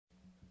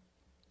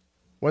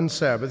One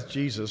Sabbath,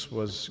 Jesus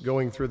was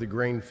going through the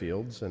grain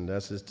fields, and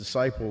as his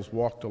disciples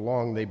walked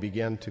along, they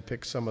began to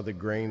pick some of the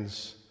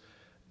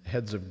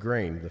heads of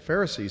grain. The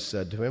Pharisees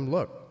said to him,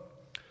 "Look,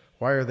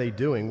 why are they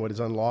doing what is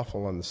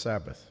unlawful on the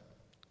Sabbath?"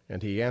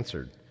 And he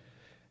answered,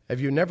 "Have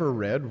you never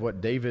read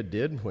what David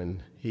did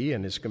when he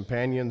and his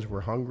companions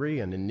were hungry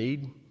and in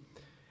need?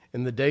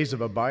 In the days of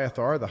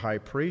Abiathar the high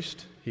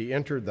priest, he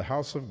entered the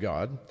house of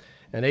God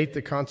and ate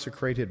the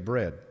consecrated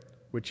bread,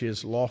 which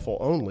is lawful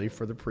only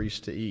for the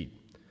priest to eat.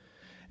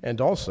 And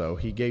also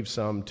he gave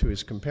some to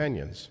his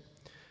companions.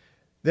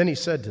 Then he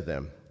said to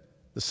them,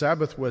 'The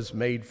Sabbath was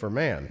made for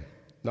man,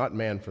 not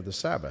man for the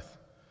Sabbath.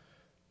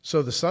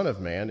 So the Son of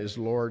Man is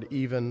Lord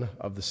even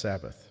of the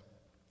Sabbath.'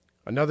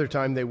 Another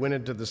time they went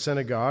into the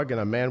synagogue,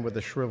 and a man with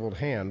a shriveled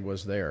hand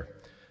was there.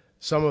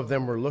 Some of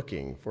them were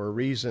looking for a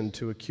reason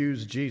to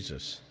accuse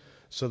Jesus,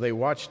 so they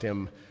watched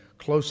him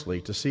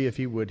closely to see if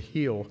he would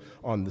heal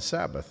on the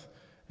Sabbath.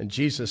 And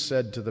Jesus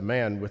said to the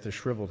man with the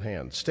shriveled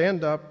hand,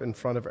 'Stand up in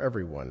front of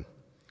everyone.'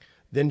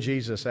 Then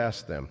Jesus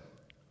asked them,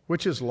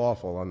 'Which is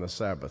lawful on the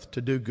Sabbath, to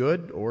do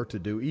good or to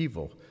do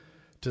evil,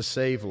 to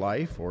save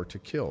life or to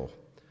kill?'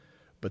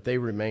 But they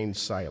remained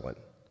silent.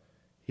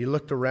 He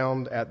looked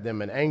around at them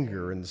in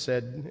anger and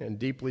said, and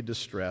deeply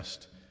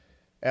distressed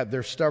at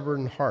their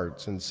stubborn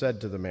hearts, and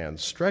said to the man,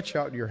 'Stretch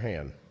out your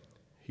hand.'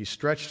 He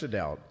stretched it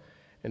out,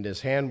 and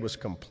his hand was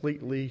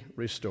completely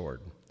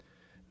restored.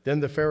 Then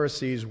the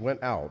Pharisees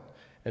went out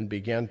and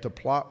began to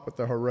plot with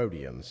the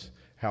Herodians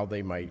how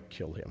they might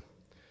kill him."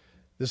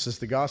 This is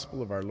the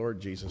gospel of our Lord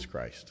Jesus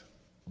Christ.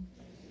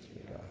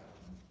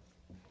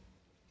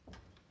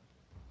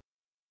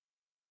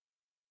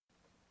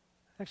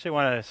 I actually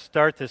want to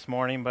start this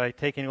morning by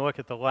taking a look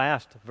at the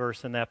last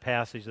verse in that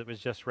passage that was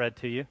just read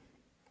to you.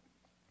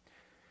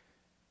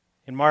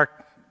 In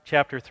Mark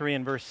chapter 3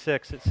 and verse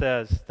 6, it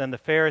says, "Then the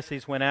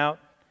Pharisees went out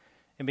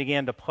and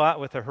began to plot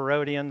with the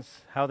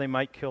Herodians how they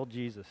might kill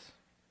Jesus."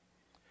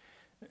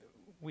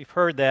 We've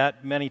heard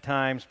that many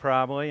times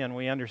probably, and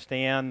we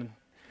understand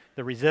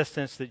the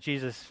resistance that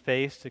Jesus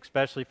faced,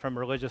 especially from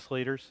religious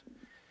leaders.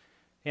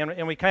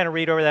 And we kind of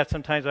read over that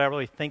sometimes without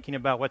really thinking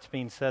about what's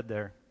being said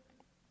there.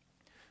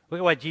 Look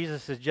at what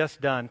Jesus has just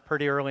done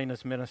pretty early in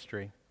his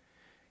ministry.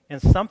 And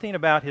something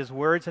about his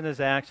words and his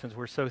actions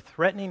were so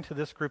threatening to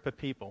this group of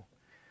people.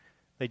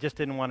 They just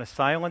didn't want to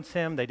silence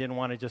him. They didn't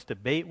want to just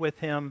debate with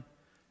him.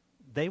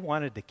 They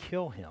wanted to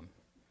kill him.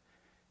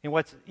 And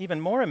what's even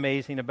more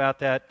amazing about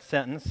that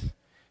sentence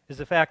is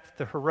the fact that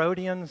the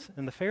Herodians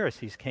and the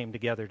Pharisees came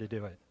together to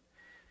do it.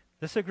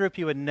 This is a group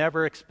you would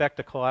never expect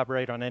to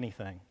collaborate on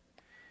anything.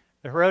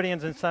 The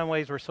Herodians in some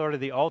ways were sort of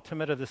the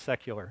ultimate of the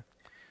secular.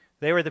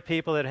 They were the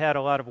people that had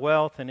a lot of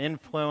wealth and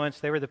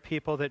influence. They were the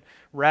people that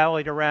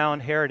rallied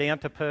around Herod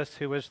Antipas,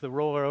 who was the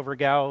ruler over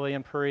Galilee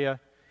and Perea.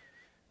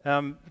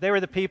 They were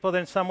the people that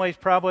in some ways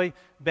probably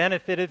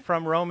benefited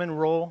from Roman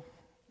rule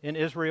in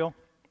Israel.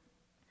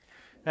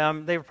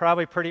 They were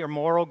probably a pretty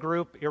immoral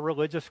group,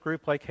 irreligious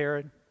group like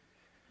Herod.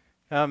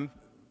 You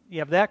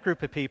have that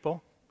group of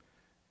people.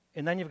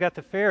 And then you've got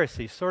the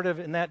Pharisees, sort of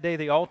in that day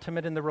the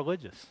ultimate in the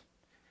religious.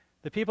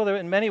 The people that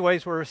in many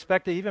ways were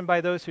respected even by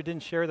those who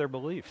didn't share their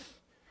beliefs.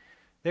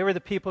 They were the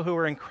people who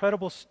were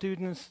incredible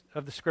students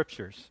of the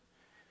Scriptures.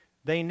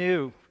 They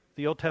knew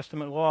the Old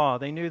Testament law.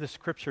 They knew the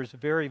Scriptures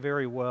very,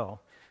 very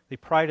well. They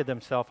prided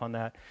themselves on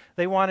that.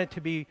 They wanted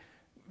to be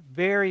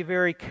very,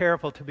 very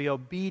careful to be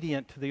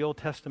obedient to the Old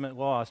Testament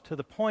laws, to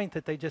the point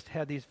that they just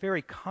had these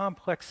very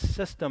complex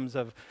systems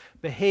of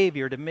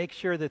behavior to make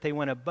sure that they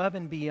went above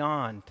and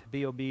beyond to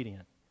be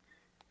obedient.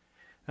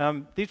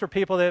 These were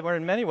people that were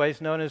in many ways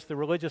known as the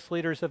religious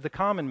leaders of the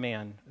common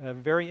man,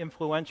 very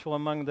influential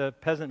among the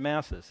peasant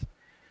masses.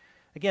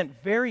 Again,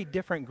 very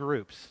different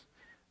groups.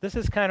 This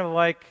is kind of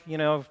like,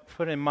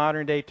 put in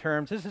modern day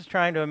terms, this is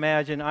trying to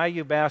imagine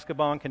IU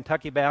basketball and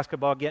Kentucky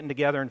basketball getting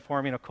together and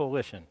forming a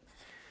coalition.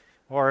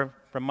 Or,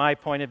 from my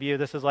point of view,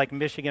 this is like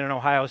Michigan and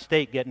Ohio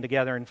State getting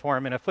together and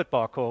forming a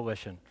football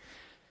coalition.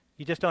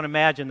 You just don't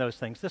imagine those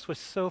things. This was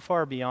so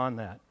far beyond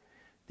that.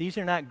 These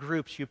are not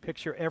groups you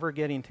picture ever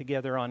getting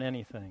together on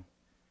anything.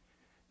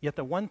 Yet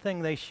the one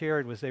thing they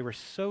shared was they were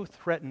so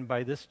threatened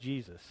by this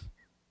Jesus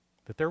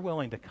that they're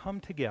willing to come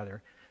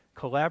together,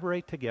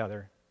 collaborate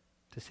together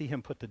to see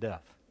him put to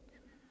death.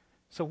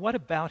 So what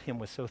about him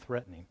was so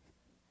threatening?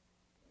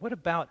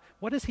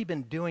 What has he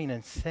been doing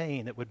and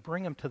saying that would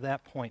bring him to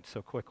that point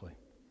so quickly?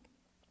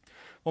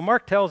 Well,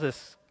 Mark tells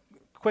us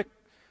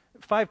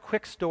 5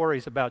 quick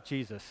stories about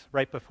Jesus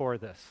right before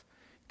this.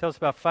 He tells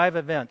about 5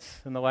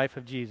 events in the life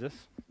of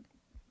Jesus,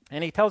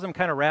 and he tells them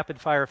kind of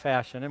rapid-fire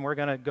fashion, and we're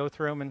going to go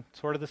through them in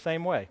sort of the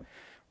same way.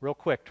 Real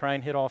quick, try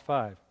and hit all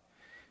 5.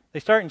 They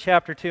start in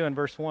chapter 2 and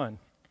verse 1.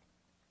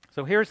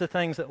 So here's the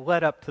things that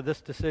led up to this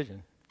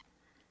decision.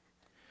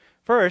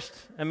 First,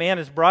 a man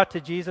is brought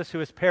to Jesus who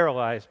is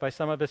paralyzed by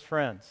some of his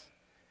friends.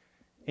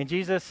 And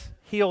Jesus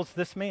heals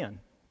this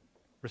man,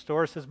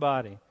 restores his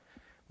body.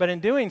 But in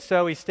doing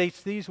so, he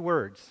states these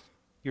words,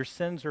 "Your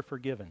sins are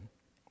forgiven."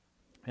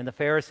 And the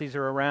Pharisees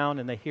are around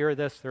and they hear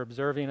this, they're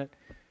observing it.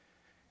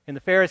 And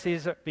the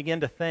Pharisees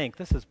begin to think,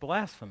 this is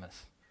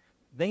blasphemous.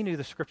 they knew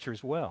the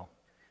Scriptures well.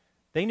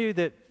 They knew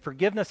that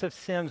forgiveness of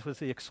sins was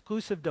the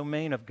exclusive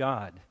domain of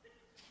God.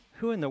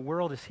 Who in the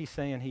world is he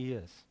saying he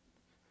is?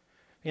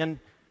 And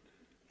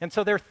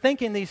so they're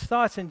thinking these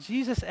thoughts, and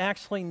Jesus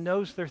actually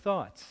knows their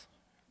thoughts,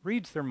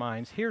 reads their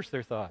minds, hears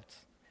their thoughts,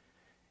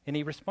 and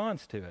he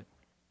responds to it.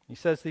 He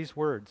says these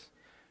words,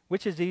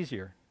 which is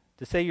easier,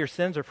 to say your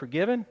sins are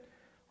forgiven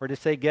or to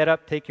say get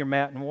up, take your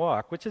mat, and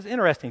walk, which is an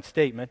interesting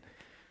statement.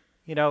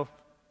 You know,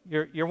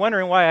 you're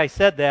wondering why I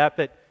said that,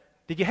 but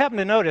did you happen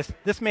to notice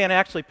this man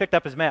actually picked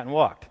up his mat and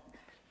walked?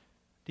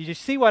 Did you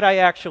see what I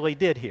actually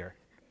did here?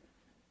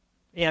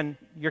 And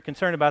you're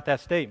concerned about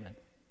that statement.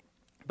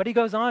 But he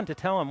goes on to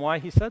tell him why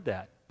he said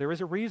that. There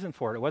was a reason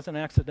for it. It wasn't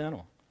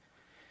accidental.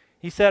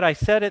 He said, I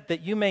said it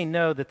that you may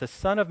know that the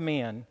Son of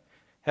Man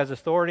has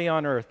authority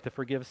on earth to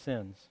forgive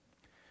sins.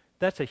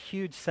 That's a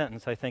huge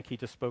sentence I think he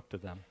just spoke to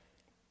them.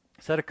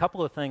 He said a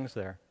couple of things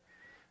there.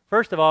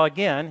 First of all,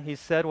 again, he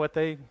said what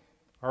they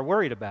are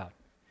worried about.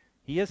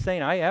 He is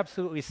saying, I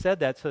absolutely said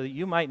that so that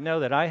you might know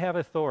that I have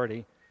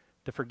authority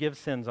to forgive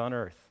sins on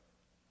earth.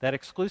 That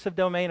exclusive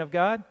domain of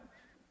God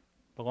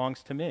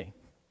belongs to me.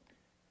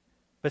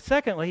 But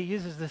secondly, he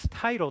uses this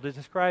title to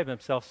describe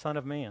himself, Son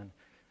of Man.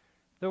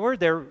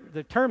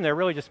 The term there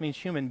really just means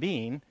human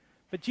being,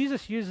 but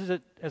Jesus uses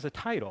it as a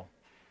title.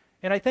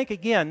 And I think,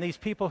 again, these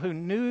people who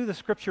knew the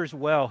Scriptures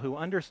well, who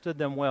understood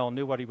them well,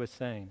 knew what he was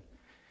saying.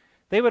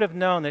 They would have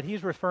known that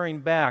he's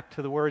referring back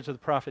to the words of the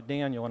prophet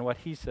Daniel and what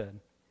he said.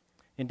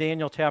 In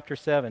Daniel chapter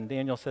 7,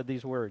 Daniel said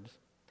these words,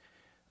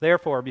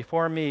 Therefore,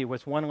 before me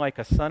was one like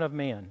a son of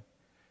man.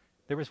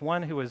 There was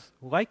one who was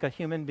like a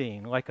human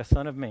being, like a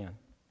son of man.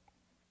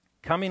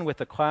 Coming with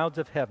the clouds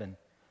of heaven,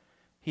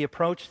 he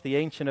approached the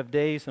Ancient of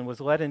Days and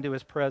was led into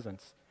his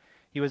presence.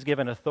 He was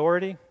given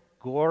authority,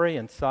 glory,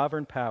 and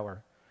sovereign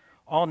power.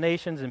 All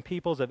nations and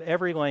peoples of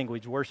every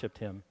language worshipped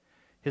him.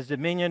 His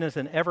dominion is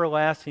an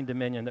everlasting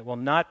dominion that will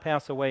not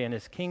pass away, and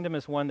his kingdom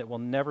is one that will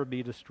never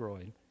be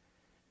destroyed.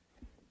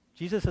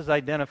 Jesus is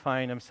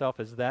identifying himself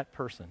as that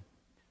person,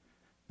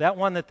 that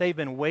one that they've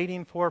been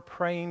waiting for,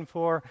 praying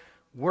for,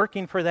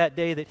 working for that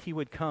day that he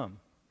would come.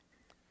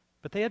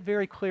 But they had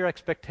very clear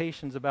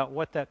expectations about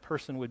what that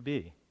person would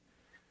be.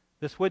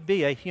 This would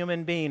be a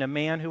human being, a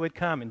man who would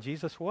come, and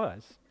Jesus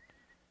was,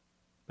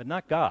 but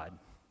not God.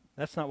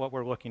 That's not what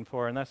we're looking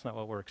for, and that's not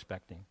what we're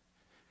expecting.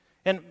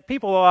 And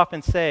people will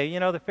often say, you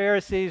know, the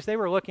Pharisees, they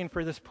were looking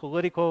for this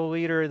political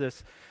leader,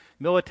 this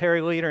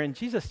military leader, and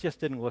Jesus just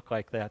didn't look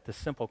like that, the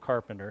simple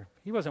carpenter.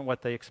 He wasn't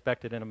what they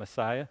expected in a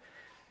Messiah.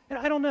 And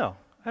I don't know.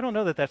 I don't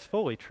know that that's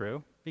fully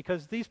true,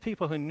 because these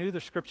people who knew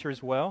the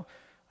Scriptures well,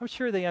 I'm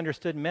sure they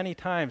understood many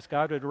times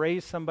God would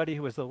raise somebody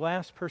who was the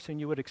last person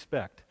you would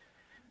expect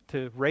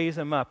to raise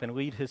him up and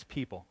lead his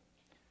people.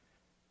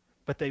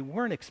 But they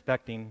weren't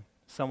expecting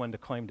someone to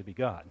claim to be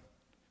God.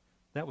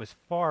 That was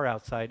far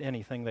outside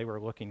anything they were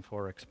looking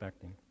for or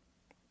expecting.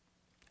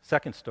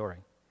 Second story.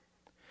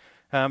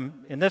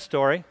 In this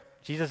story,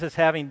 Jesus is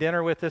having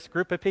dinner with this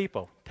group of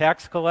people,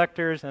 tax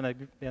collectors, and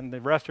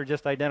the rest are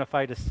just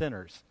identified as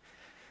sinners.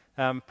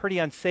 Pretty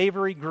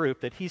unsavory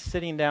group that he's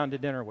sitting down to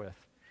dinner with.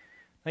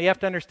 Now you have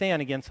to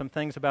understand, again, some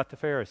things about the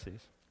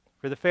Pharisees.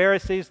 For the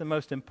Pharisees, the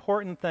most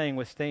important thing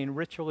was staying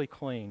ritually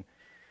clean,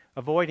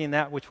 avoiding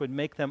that which would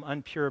make them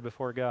impure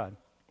before God.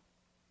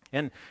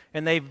 And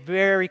they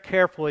very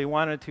carefully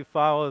wanted to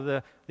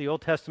follow the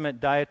Old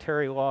Testament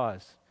dietary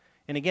laws.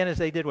 And again, as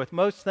they did with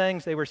most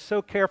things, they were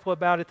so careful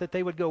about it that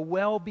they would go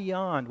well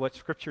beyond what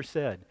Scripture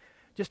said,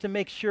 just to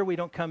make sure we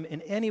don't come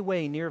in any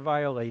way near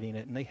violating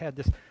it. And they had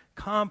this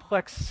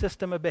complex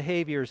system of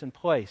behaviors in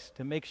place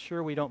to make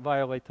sure we don't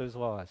violate those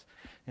laws.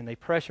 And they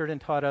pressured and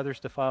taught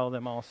others to follow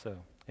them also,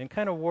 and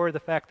kind of wore the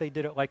fact they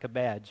did it like a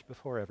badge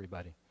before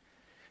everybody.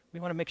 We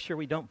want to make sure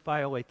we don't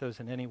violate those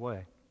in any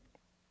way.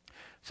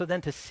 So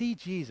then to see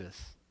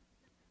Jesus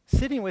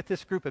sitting with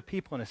this group of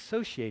people and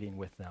associating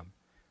with them,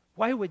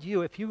 why would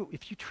you, if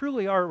you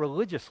truly are a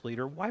religious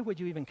leader, why would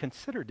you even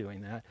consider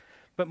doing that?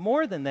 But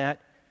more than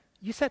that,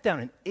 you sat down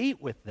and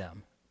ate with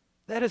them.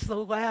 That is the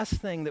last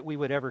thing that we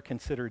would ever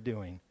consider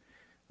doing.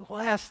 The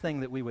last thing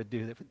that we would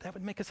do. That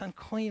would make us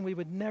unclean. We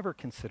would never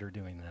consider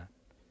doing that.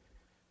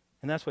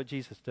 And that's what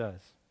Jesus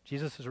does.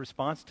 Jesus'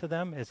 response to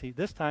them is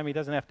this time he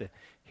doesn't have to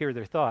hear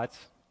their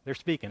thoughts. They're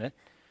speaking it.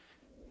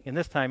 And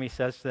this time he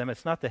says to them,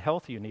 it's not the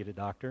healthy you need a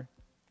doctor,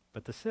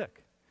 but the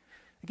sick.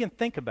 Again,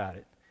 think about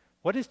it.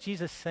 What is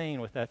Jesus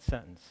saying with that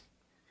sentence?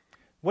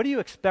 What do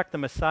you expect the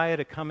Messiah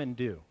to come and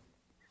do?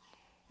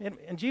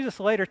 And Jesus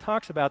later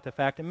talks about the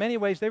fact, in many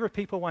ways, they were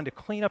people who wanted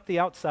to clean up the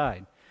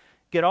outside,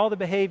 get all the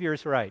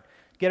behaviors right,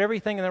 get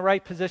everything in the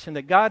right position,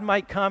 that God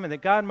might come and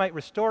that God might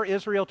restore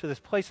Israel to this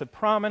place of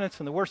prominence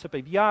and the worship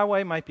of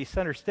Yahweh might be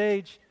center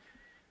stage.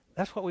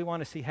 That's what we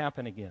want to see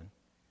happen again.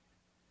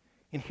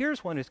 And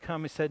here's one who's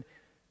come and said,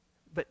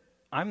 but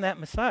I'm that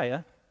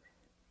Messiah,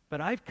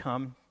 but I've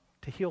come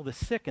to heal the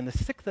sick, and the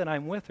sick that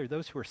I'm with are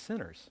those who are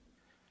sinners.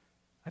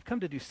 I've come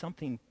to do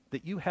something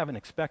that you haven't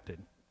expected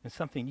and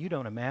something you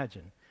don't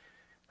imagine.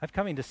 I've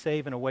come to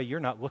save in a way you're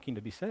not looking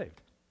to be saved.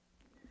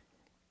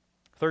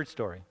 Third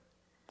story.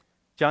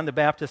 John the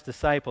Baptist's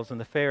disciples and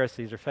the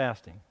Pharisees are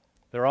fasting.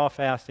 They're all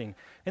fasting.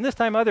 And this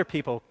time other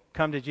people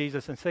come to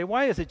Jesus and say,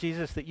 why is it,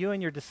 Jesus, that you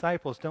and your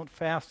disciples don't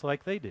fast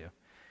like they do?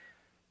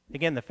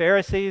 Again, the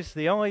Pharisees,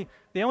 the only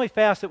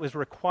fast that was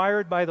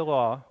required by the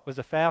law was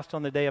a fast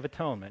on the Day of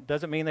Atonement.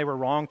 Doesn't mean they were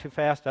wrong to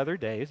fast other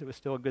days. It was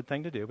still a good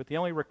thing to do. But the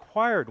only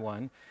required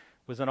one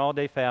was an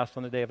all-day fast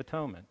on the Day of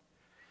Atonement.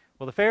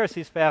 Well, the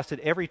Pharisees fasted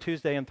every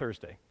Tuesday and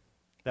Thursday.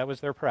 That was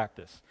their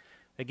practice.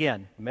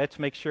 Again, let's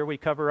make sure we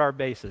cover our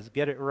bases,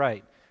 get it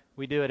right.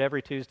 We do it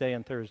every Tuesday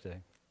and Thursday.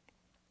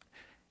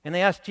 And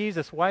they asked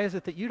Jesus, why is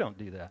it that you don't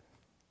do that?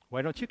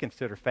 Why don't you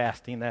consider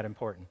fasting that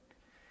important?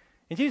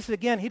 And Jesus,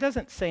 again, he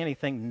doesn't say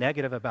anything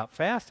negative about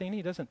fasting.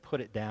 He doesn't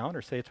put it down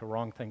or say it's a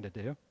wrong thing to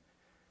do.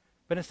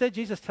 But instead,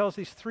 Jesus tells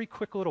these three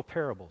quick little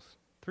parables,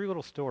 three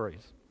little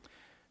stories,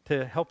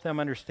 to help them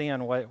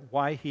understand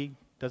why he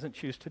doesn't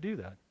choose to do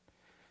that.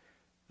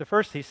 The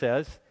first, he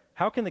says,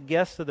 how can the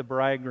guests of the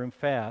bridegroom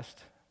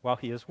fast while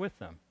he is with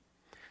them?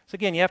 So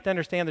again, you have to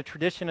understand the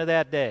tradition of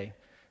that day.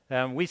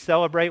 We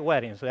celebrate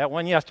weddings. So that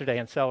one yesterday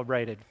and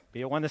celebrated.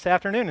 Be it one this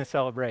afternoon and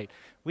celebrate.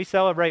 We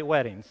celebrate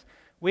weddings.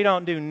 We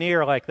don't do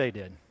near like they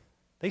did.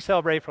 They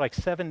celebrated for like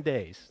 7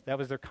 days. That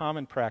was their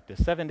common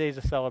practice. 7 days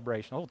of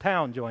celebration. The whole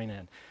town joined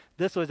in.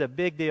 This was a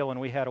big deal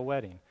when we had a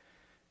wedding.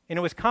 And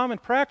it was common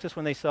practice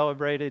when they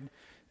celebrated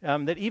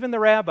that even the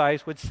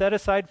rabbis would set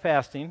aside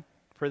fasting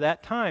for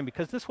that time,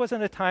 because this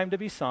wasn't a time to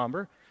be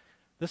somber.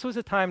 This was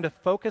a time to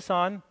focus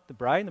on the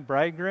bride and the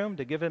bridegroom,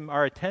 to give them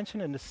our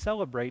attention and to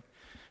celebrate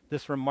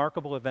this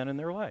remarkable event in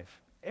their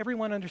life.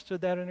 Everyone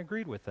understood that and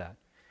agreed with that.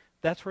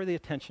 That's where the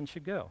attention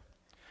should go.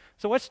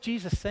 So what's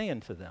Jesus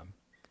saying to them?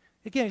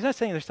 Again, he's not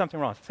saying there's something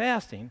wrong with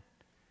fasting.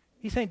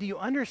 He's saying, do you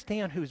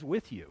understand who's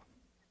with you?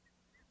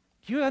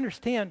 Do you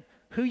understand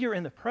who you're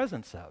in the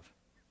presence of?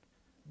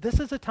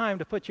 This is a time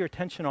to put your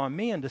attention on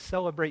me and to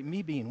celebrate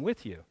me being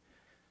with you.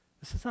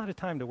 This is not a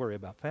time to worry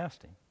about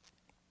fasting.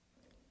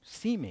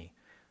 See me.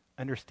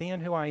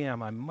 Understand who I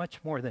am. I'm much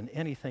more than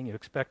anything you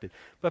expected.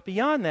 But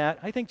beyond that,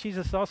 I think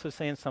Jesus is also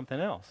saying something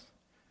else.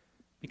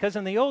 Because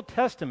in the Old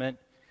Testament,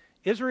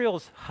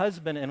 Israel's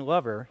husband and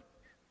lover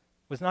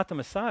was not the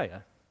Messiah.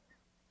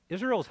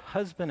 Israel's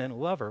husband and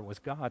lover was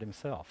God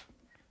himself.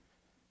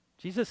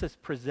 Jesus is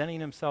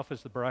presenting himself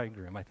as the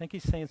bridegroom. I think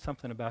he's saying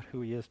something about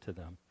who he is to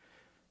them,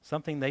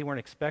 something they weren't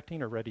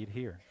expecting or ready to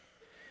hear.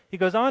 He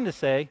goes on to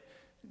say,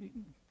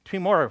 two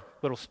more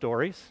little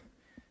stories.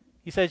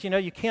 He says,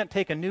 you can't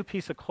take a new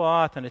piece of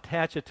cloth and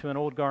attach it to an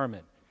old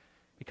garment,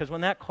 because when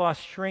that cloth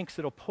shrinks,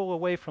 it'll pull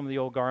away from the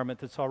old garment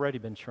that's already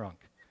been shrunk,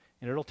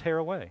 and it'll tear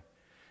away.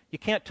 You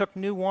can't take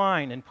new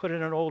wine and put it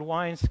in an old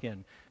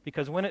wineskin,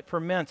 because when it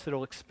ferments,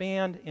 it'll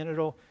expand and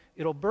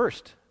it'll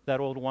burst that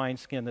old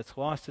wineskin that's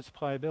lost its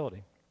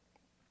pliability.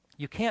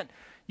 You can't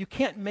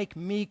make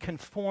me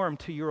conform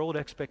to your old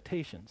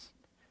expectations.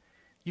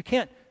 You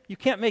can't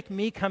make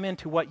me come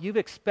into what you've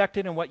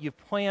expected and what you've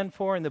planned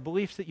for and the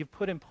beliefs that you've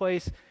put in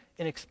place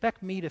and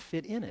expect me to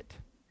fit in it.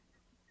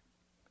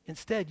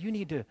 Instead, you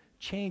need to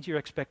change your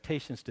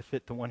expectations to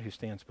fit the one who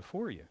stands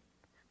before you.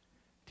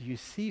 Do you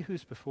see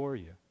who's before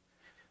you?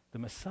 The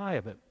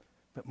Messiah, but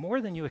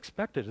more than you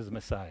expected as a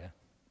Messiah.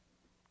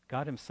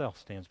 God himself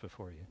stands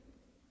before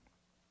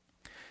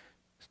you.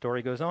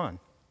 Story goes on.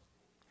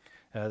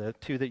 The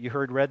two that you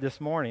heard read this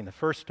morning, the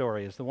first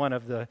story is the one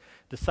of the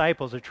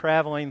disciples are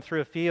traveling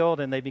through a field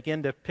and they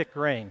begin to pick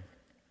grain.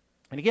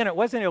 And again, it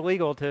wasn't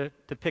illegal to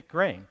pick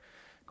grain.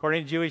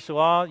 According to Jewish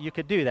law, you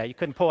could do that. You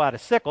couldn't pull out a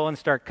sickle and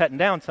start cutting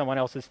down someone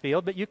else's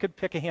field, but you could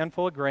pick a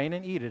handful of grain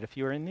and eat it if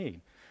you were in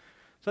need.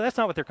 So that's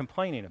not what they're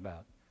complaining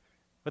about.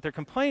 What they're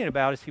complaining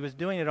about is he was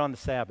doing it on the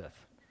Sabbath.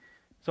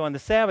 So on the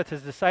Sabbath,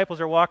 his disciples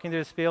are walking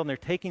through this field and they're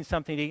taking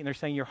something to eat and they're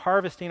saying, you're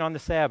harvesting on the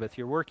Sabbath,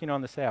 you're working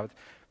on the Sabbath.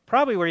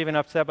 Probably were even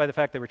upset by the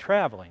fact they were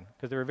traveling,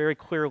 because there were very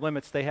clear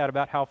limits they had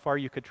about how far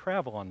you could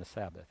travel on the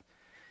Sabbath.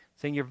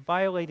 Saying you're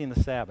violating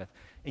the Sabbath.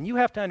 And you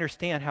have to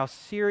understand how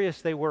serious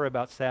they were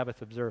about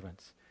Sabbath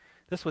observance.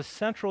 This was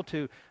central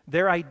to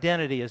their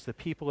identity as the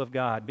people of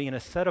God, being a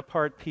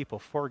set-apart people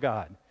for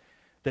God.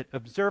 That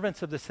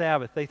observance of the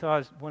Sabbath they thought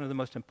was one of the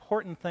most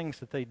important things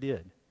that they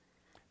did.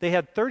 They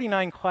had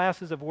 39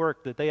 classes of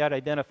work that they had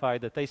identified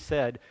that they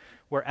said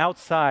were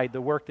outside the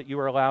work that you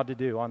were allowed to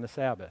do on the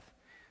Sabbath.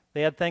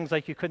 They had things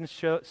like you couldn't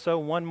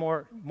sew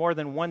more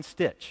than one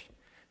stitch.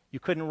 You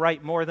couldn't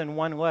write more than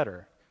one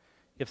letter.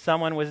 If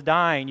someone was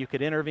dying, you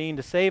could intervene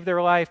to save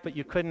their life, but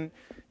you couldn't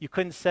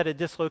set a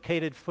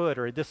dislocated foot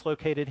or a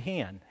dislocated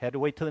hand. Had to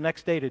wait till the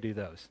next day to do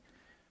those,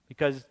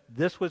 because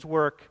this was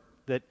work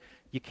that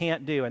you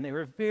can't do. And they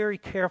were very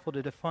careful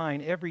to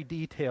define every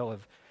detail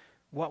of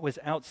what was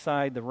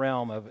outside the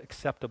realm of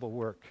acceptable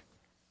work.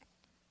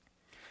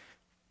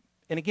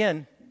 And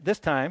again, this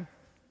time,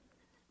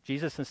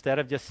 Jesus, instead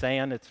of just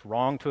saying it's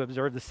wrong to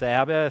observe the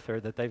Sabbath or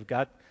that they've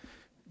got,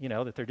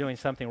 that they're doing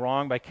something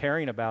wrong by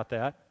caring about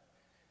that,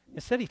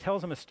 instead he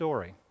tells them a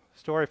story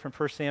from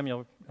 1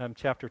 Samuel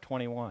chapter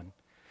 21.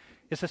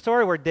 It's a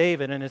story where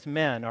David and his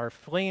men are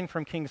fleeing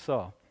from King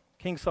Saul.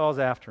 King Saul's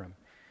after him.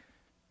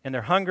 And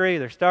they're hungry,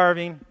 they're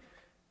starving,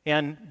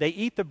 And they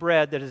eat the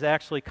bread that is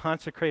actually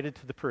consecrated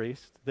to the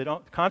priest,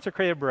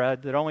 consecrated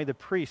bread that only the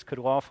priest could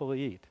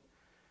lawfully eat.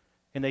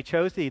 And they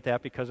chose to eat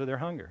that because of their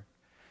hunger.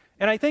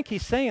 And I think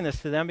he's saying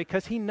this to them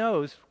because he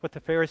knows what the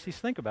Pharisees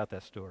think about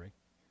that story.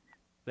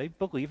 They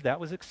believed that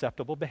was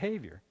acceptable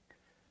behavior.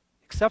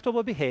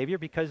 Acceptable behavior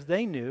because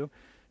they knew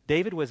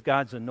David was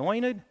God's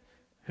anointed,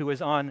 who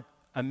was on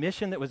a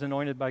mission that was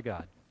anointed by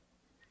God.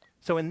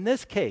 So in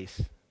this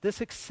case,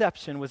 this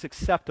exception was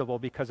acceptable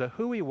because of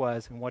who he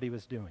was and what he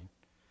was doing.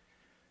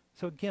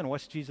 So again,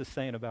 what's Jesus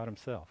saying about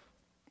himself?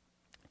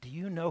 Do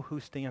you know who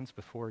stands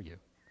before you?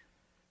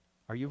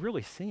 Are you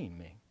really seeing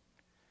me?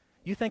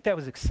 You think that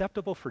was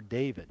acceptable for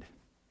David,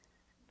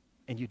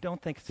 and you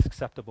don't think it's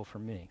acceptable for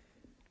me.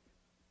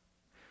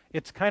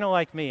 It's kind of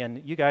like me,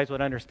 and you guys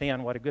would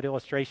understand what a good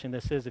illustration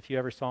this is if you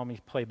ever saw me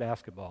play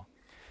basketball.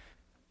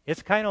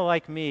 It's kind of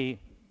like me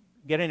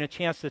getting a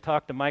chance to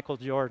talk to Michael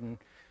Jordan,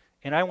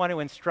 and I want to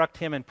instruct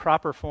him in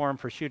proper form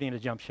for shooting a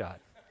jump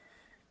shot.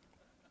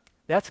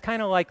 That's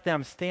kind of like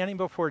them standing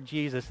before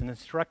Jesus and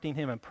instructing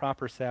him in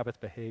proper Sabbath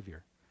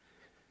behavior.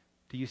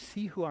 Do you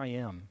see who I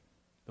am,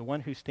 the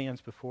one who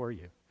stands before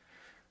you?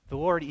 The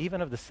Lord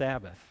even of the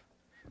Sabbath,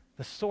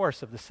 the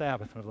source of the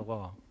Sabbath and of the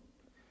law.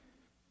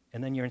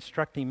 And then you're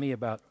instructing me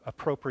about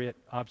appropriate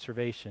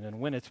observation and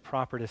when it's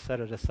proper to set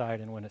it aside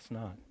and when it's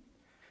not.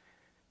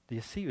 Do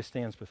you see who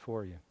stands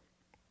before you?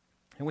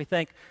 And we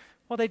think,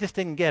 well, they just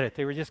didn't get it.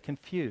 They were just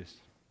confused.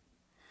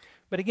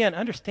 But again,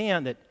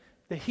 understand that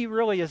he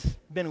really has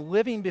been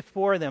living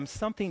before them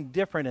something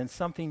different and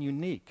something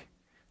unique.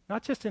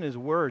 Not just in his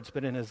words,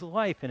 but in his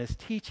life and his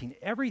teaching.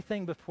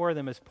 Everything before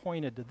them is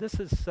pointed to this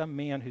is some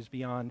man who's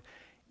beyond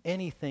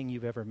anything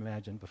you've ever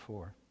imagined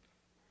before.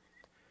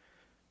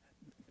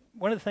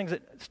 One of the things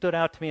that stood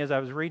out to me as I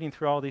was reading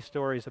through all these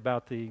stories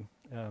about the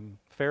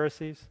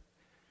Pharisees,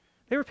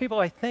 they were people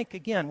I think,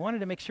 again, wanted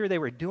to make sure they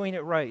were doing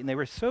it right. And they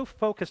were so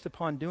focused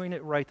upon doing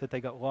it right that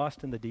they got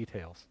lost in the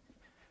details.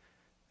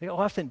 They got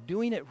lost in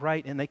doing it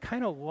right, and they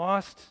kind of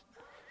lost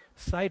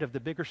sight of the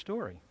bigger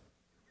story.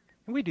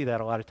 And we do that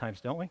a lot of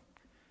times, don't we?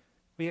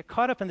 We get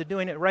caught up in the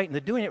doing it right, and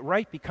the doing it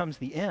right becomes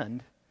the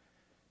end.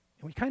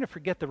 And we kind of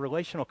forget the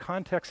relational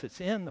context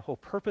it's in, the whole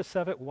purpose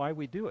of it, why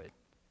we do it.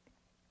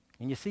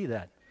 And you see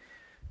that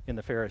in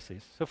the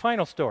Pharisees. So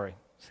final story.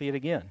 See it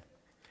again.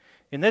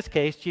 In this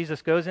case,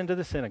 Jesus goes into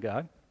the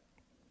synagogue.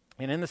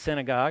 And in the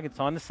synagogue, it's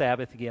on the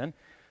Sabbath again,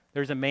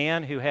 there's a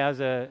man who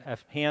has a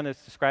hand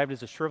that's described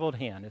as a shriveled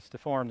hand. It's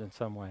deformed in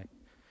some way.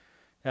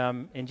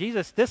 And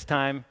Jesus, this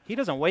time, he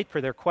doesn't wait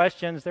for their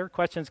questions. Their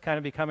questions kind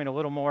of becoming a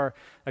little more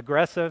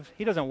aggressive.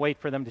 He doesn't wait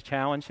for them to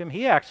challenge him.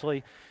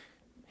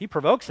 He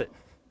provokes it.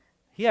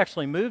 He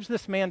actually moves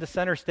this man to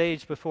center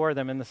stage before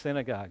them in the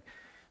synagogue.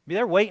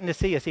 They're waiting to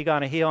see, is he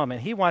going to heal him?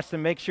 And he wants to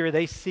make sure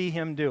they see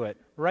him do it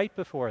right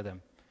before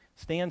them.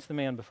 Stands the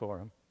man before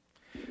him.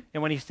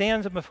 And when he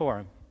stands before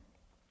him,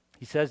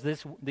 he says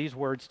these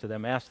words to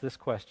them, ask this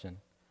question: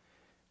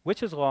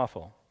 which is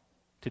lawful,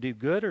 to do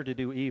good or to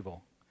do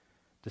evil,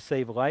 to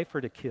save life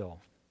or to kill?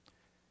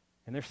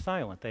 And they're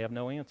silent. They have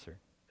no answer.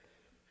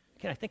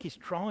 Again, I think he's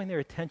drawing their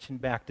attention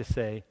back to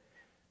say,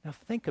 now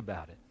think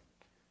about it.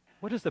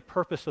 What is the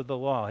purpose of the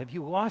law? Have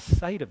you lost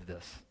sight of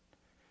this?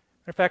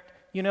 In fact,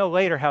 you know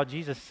later how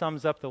Jesus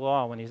sums up the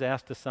law when he's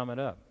asked to sum it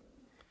up.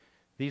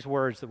 These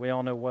words that we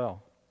all know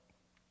well.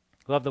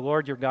 Love the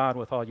Lord your God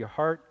with all your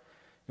heart,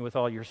 and with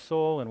all your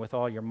soul, and with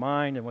all your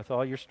mind, and with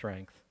all your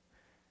strength.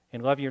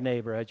 And love your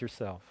neighbor as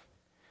yourself.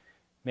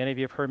 Many of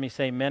you have heard me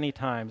say many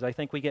times, I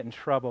think we get in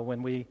trouble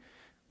when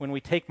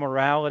we take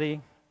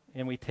morality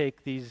and we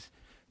take these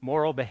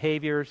moral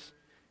behaviors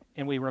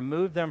and we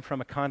remove them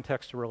from a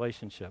context of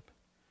relationship,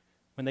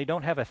 when they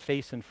don't have a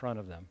face in front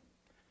of them.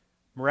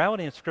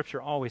 Morality in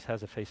Scripture always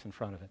has a face in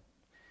front of it.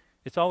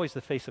 It's always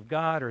the face of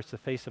God or it's the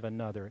face of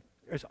another.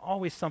 There's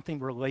always something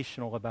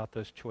relational about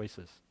those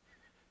choices.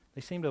 They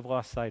seem to have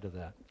lost sight of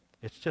that.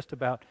 It's just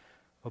about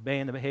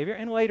obeying the behavior.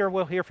 And later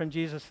we'll hear from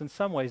Jesus in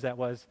some ways that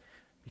was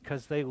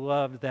because they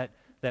loved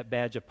that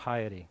badge of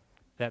piety,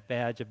 that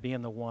badge of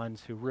being the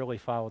ones who really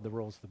followed the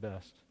rules the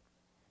best.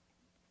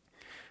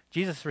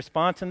 Jesus'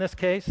 response in this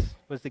case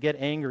was to get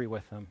angry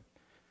with them.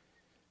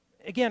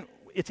 Again,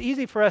 it's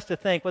easy for us to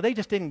think, well, they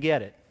just didn't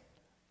get it.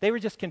 They were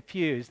just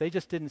confused. They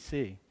just didn't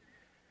see.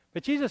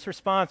 But Jesus'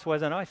 response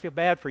wasn't, I feel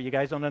bad for you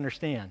guys, don't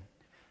understand.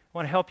 I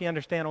want to help you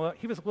understand.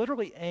 He was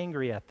literally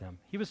angry at them.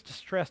 He was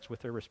distressed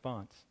with their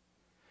response.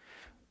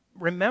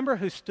 Remember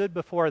who stood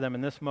before them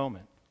in this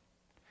moment.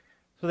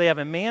 So they have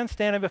a man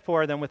standing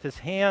before them with his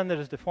hand that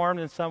is deformed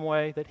in some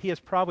way that he has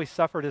probably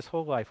suffered his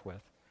whole life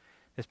with,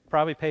 has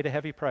probably paid a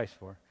heavy price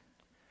for.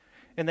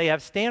 And they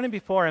have standing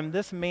before him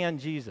this man,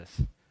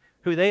 Jesus,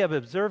 who they have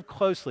observed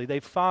closely.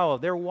 They've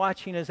followed. They're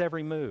watching his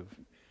every move.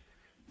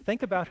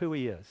 Think about who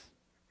he is.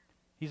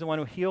 He's the one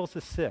who heals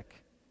the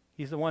sick.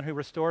 He's the one who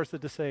restores the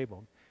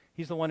disabled.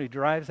 He's the one who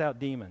drives out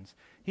demons.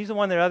 He's the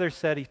one that others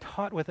said he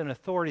taught with an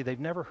authority they've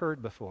never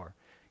heard before.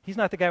 He's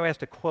not the guy who has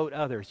to quote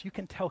others. You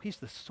can tell he's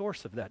the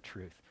source of that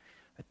truth,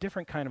 a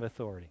different kind of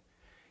authority.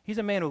 He's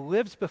a man who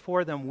lives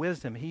before them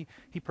wisdom. He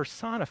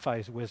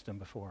personifies wisdom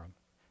before them.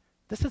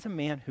 This is a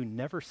man who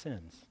never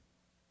sins.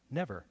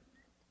 Never.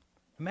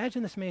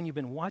 Imagine this man you've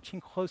been watching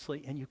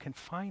closely and you can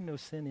find no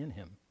sin in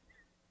him.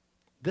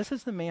 This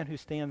is the man who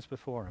stands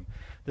before him.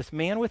 This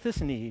man with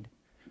this need,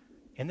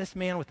 and this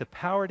man with the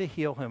power to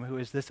heal him, who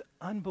is this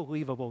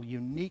unbelievable,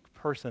 unique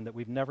person that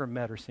we've never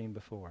met or seen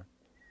before.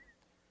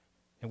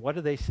 And what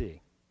do they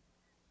see?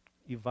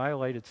 You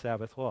violated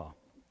Sabbath law.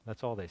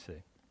 That's all they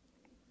see.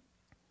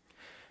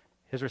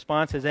 His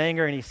response is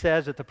anger, and he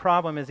says that the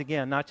problem is,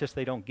 again, not just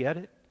they don't get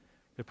it.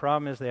 The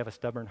problem is they have a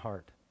stubborn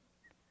heart.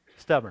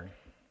 Stubborn.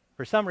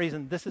 For some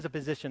reason, this is a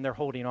position they're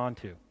holding on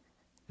to.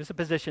 This is a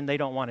position they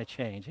don't want to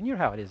change. And you know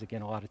how it is,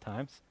 again, a lot of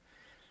times.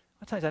 A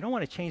lot of times I don't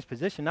want to change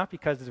position, not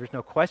because there's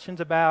no questions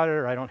about it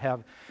or I don't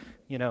have,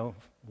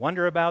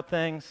 wonder about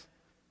things.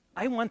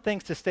 I want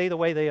things to stay the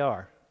way they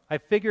are. I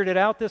figured it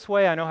out this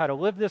way. I know how to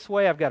live this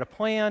way. I've got a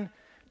plan.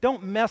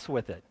 Don't mess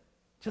with it.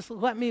 Just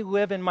let me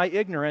live in my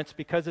ignorance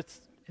because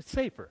it's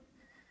safer.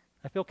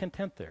 I feel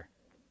content there.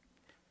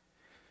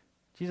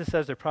 Jesus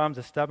says their problem's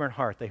a stubborn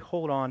heart. They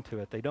hold on to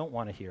it. They don't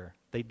want to hear.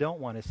 They don't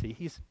want to see.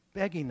 He's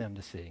begging them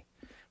to see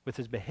with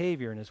his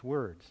behavior and his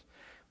words.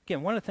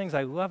 Again, one of the things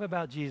I love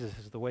about Jesus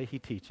is the way he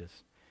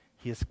teaches.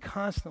 He is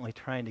constantly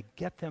trying to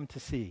get them to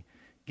see,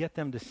 get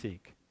them to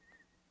seek.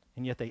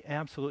 And yet they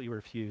absolutely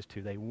refuse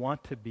to. They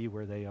want to be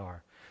where they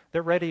are.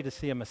 They're ready to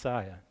see a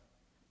Messiah.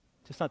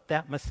 Just not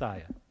that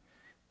Messiah.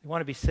 They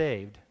want to be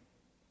saved,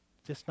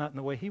 just not in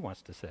the way he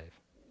wants to save.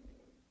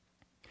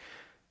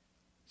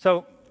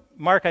 So,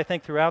 Mark, I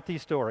think throughout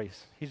these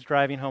stories, he's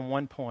driving home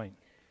one point.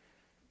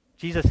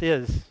 Jesus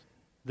is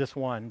this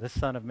one, this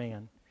Son of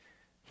Man.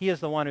 He is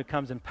the one who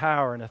comes in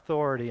power and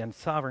authority and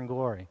sovereign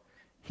glory.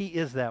 He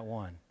is that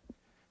one.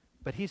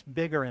 But he's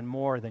bigger and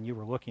more than you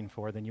were looking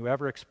for, than you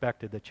ever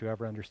expected, that you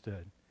ever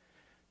understood.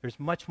 There's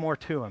much more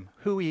to him,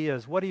 who he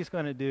is, what he's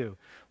going to do,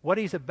 what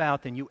he's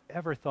about than you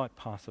ever thought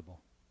possible.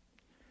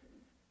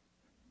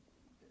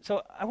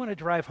 So I want to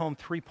drive home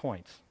 3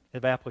 points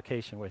of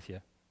application with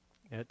you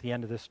at the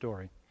end of this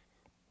story.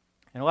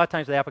 And a lot of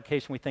times the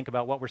application we think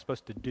about what we're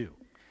supposed to do.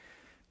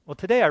 Well,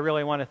 today I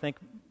really want to think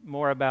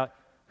more about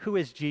who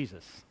is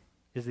Jesus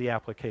is the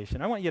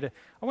application. I want you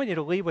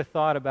to leave with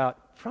thought about,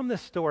 from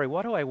this story,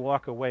 what do I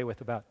walk away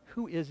with about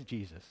who is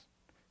Jesus?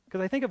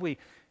 Because I think if we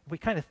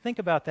kind of think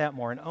about that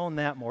more and own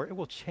that more, it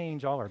will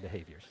change all our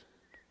behaviors.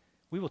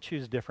 We will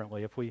choose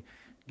differently if we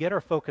get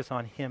our focus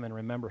on him and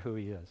remember who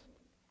he is.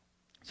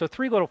 So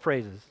 3 little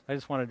phrases I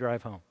just want to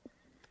drive home.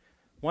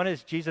 One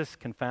is Jesus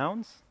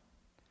confounds.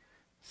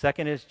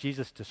 Second is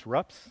Jesus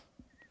disrupts.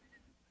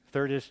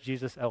 Third is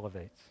Jesus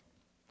elevates.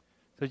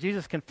 So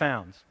Jesus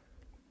confounds.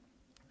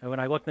 And when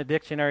I look in the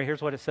dictionary,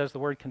 here's what it says the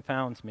word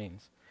confounds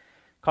means.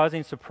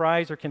 Causing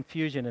surprise or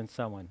confusion in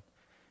someone,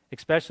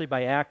 especially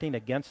by acting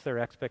against their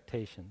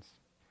expectations.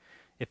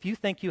 If you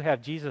think you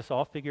have Jesus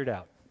all figured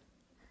out,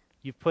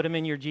 you've put him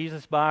in your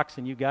Jesus box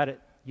and you got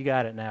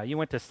it now. You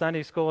went to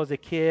Sunday school as a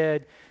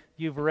kid,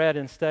 you've read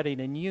and studied,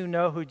 and you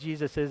know who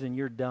Jesus is and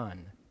you're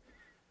done.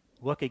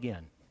 Look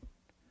again.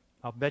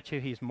 I'll bet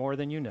you he's more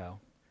than you know.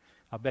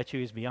 I'll bet you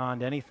he's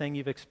beyond anything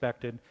you've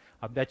expected.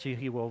 I'll bet you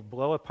he will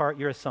blow apart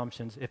your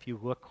assumptions if you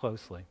look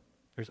closely.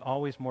 There's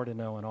always more to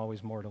know and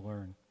always more to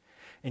learn.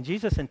 And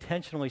Jesus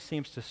intentionally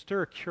seems to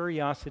stir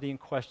curiosity and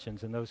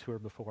questions in those who are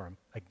before him,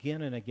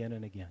 again and again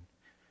and again.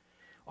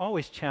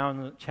 Always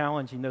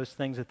challenging those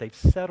things that they've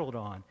settled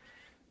on,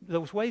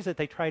 those ways that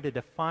they try to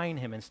define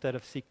him instead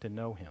of seek to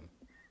know him.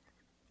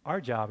 Our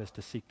job is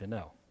to seek to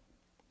know,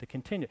 to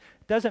continue.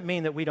 It doesn't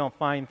mean that we don't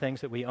find things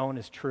that we own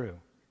as true,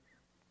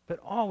 but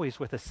always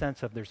with a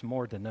sense of there's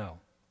more to know,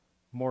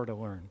 more to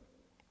learn.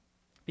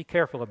 Be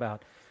careful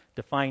about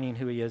defining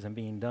who he is and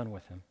being done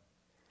with him.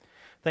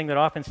 The thing that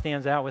often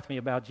stands out with me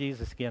about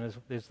Jesus, again,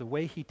 is the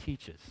way he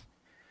teaches.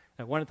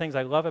 And one of the things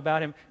I love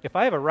about him, if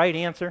I have a right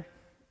answer,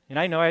 and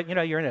I know,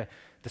 you're in a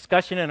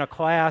discussion in a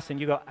class and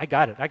you go, I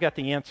got it, I got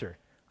the answer.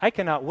 I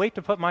cannot wait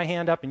to put my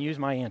hand up and use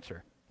my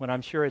answer when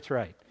I'm sure it's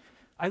right.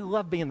 I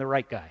love being the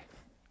right guy,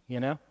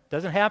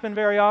 Doesn't happen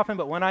very often,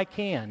 but when I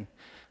can,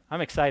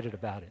 I'm excited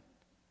about it.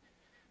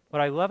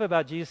 What I love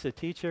about Jesus, the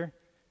teacher,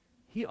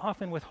 he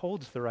often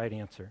withholds the right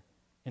answer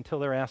until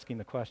they're asking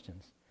the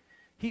questions.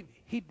 He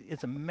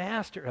is a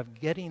master of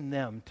getting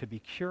them to be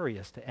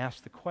curious, to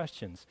ask the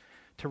questions,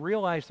 to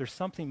realize there's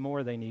something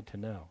more they need to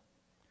know.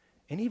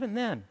 And even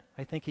then,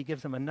 I think he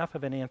gives them enough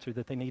of an answer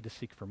that they need to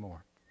seek for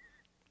more.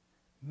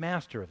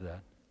 Master of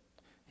that.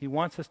 He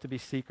wants us to be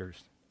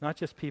seekers, not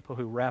just people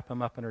who wrap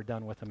him up and are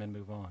done with him and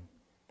move on.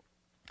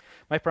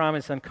 My problem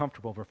is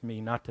uncomfortable for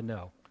me not to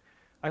know.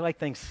 I like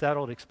things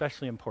settled,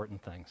 especially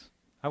important things.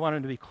 I want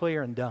them to be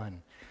clear and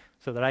done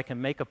so that I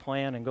can make a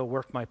plan and go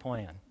work my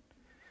plan.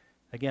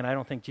 Again, I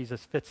don't think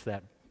Jesus fits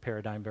that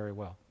paradigm very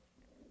well.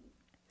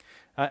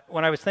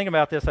 When I was thinking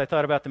about this, I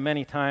thought about the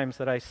many times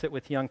that I sit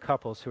with young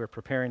couples who are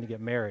preparing to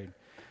get married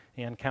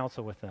and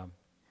counsel with them.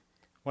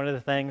 One of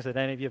the things that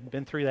any of you have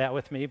been through that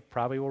with me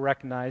probably will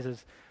recognize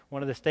is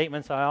one of the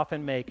statements I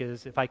often make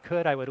is, if I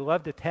could, I would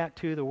love to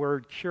tattoo the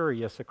word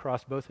curious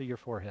across both of your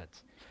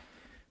foreheads.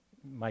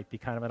 Might be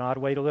kind of an odd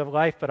way to live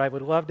life, but I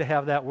would love to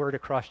have that word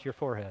across your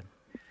forehead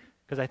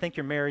because I think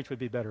your marriage would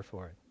be better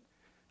for it.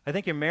 I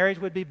think your marriage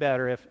would be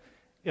better if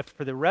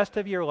for the rest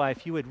of your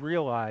life you would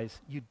realize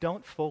you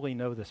don't fully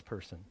know this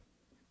person.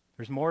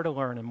 There's more to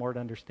learn and more to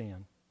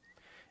understand.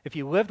 If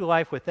you lived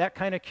life with that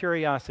kind of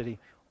curiosity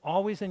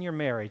always in your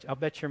marriage, I'll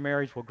bet your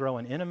marriage will grow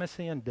in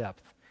intimacy and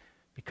depth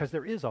because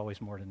there is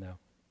always more to know.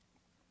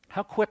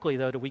 How quickly,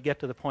 though, do we get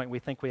to the point we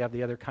think we have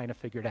the other kind of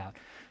figured out?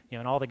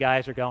 And all the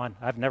guys are going,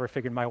 I've never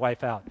figured my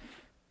wife out.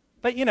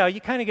 But, you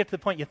kind of get to the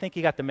point you think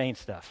you got the main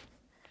stuff.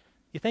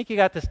 You think you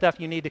got the stuff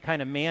you need to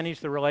kind of manage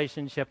the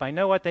relationship. I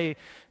know what they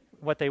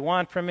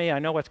want from me. I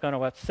know what's going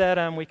to upset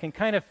them. We can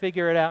kind of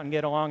figure it out and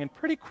get along. And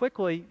pretty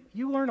quickly,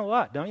 you learn a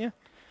lot, don't you?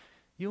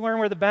 You learn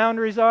where the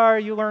boundaries are.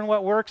 You learn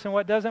what works and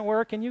what doesn't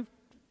work. And you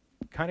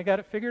kind of got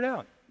it figured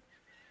out.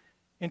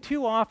 And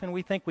too often,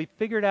 we think we've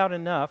figured out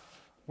enough.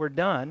 We're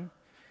done.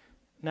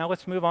 Now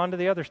let's move on to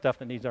the other stuff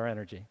that needs our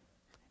energy.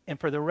 And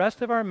for the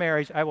rest of our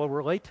marriage, I will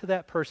relate to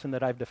that person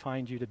that I've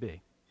defined you to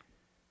be.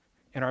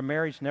 And our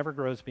marriage never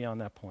grows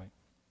beyond that point.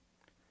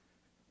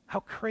 How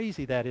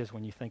crazy that is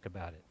when you think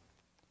about it.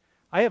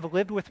 I have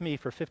lived with me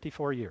for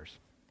 54 years.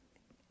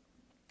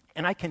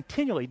 And I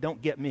continually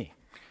don't get me.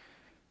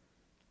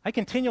 I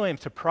continually am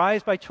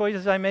surprised by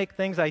choices I make,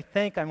 things I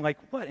think. I'm like,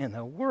 what in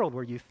the world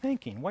were you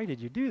thinking? Why did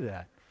you do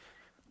that?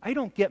 I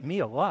don't get me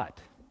a lot.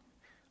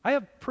 I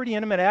have pretty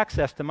intimate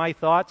access to my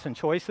thoughts and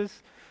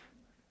choices,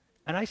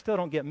 and I still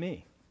don't get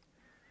me.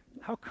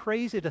 How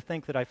crazy to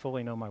think that I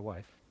fully know my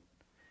wife.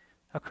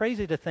 How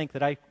crazy to think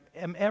that I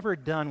am ever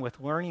done with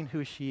learning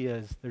who she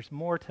is. There's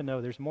more to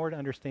know. There's more to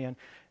understand.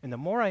 And the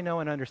more I know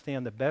and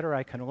understand, the better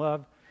I can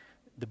love,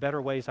 the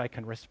better ways I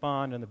can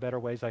respond, and the better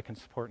ways I can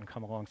support and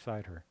come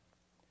alongside her.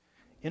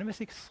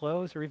 Intimacy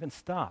slows or even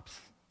stops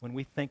when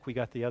we think we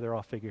got the other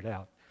all figured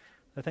out.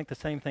 I think the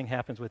same thing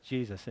happens with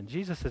Jesus. And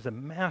Jesus is a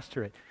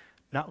master at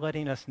not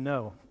letting us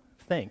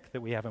think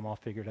that we have him all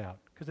figured out.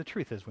 Because the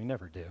truth is we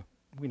never do.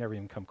 We never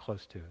even come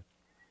close to it.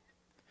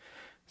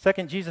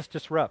 Second, Jesus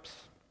disrupts.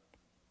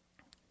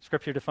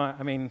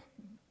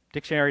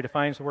 Dictionary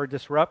defines the word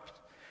disrupt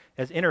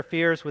as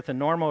interferes with the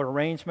normal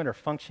arrangement or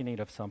functioning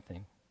of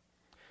something.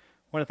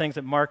 One of the things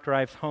that Mark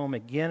drives home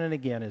again and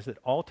again is that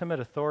ultimate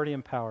authority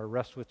and power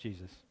rests with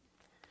Jesus.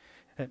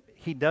 And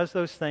he does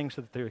those things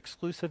with the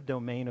exclusive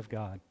domain of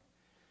God.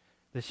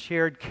 The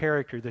shared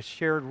character, the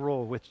shared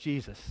role with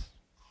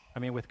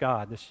with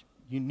God, this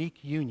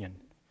unique union.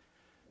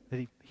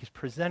 That he's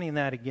presenting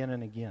that again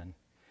and again.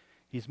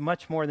 He's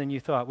much more than you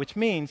thought, which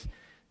means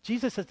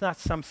Jesus is not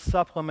some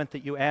supplement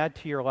that you add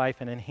to your life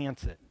and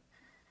enhance it.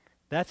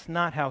 That's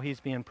not how he's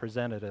being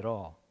presented at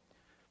all.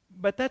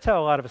 But that's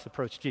how a lot of us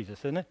approach Jesus,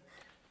 isn't it?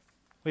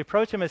 We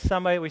approach him as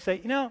somebody, we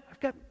say, I've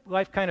got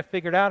life kind of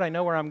figured out. I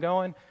know where I'm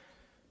going.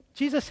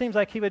 Jesus seems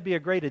like he would be a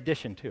great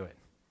addition to it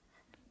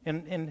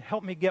and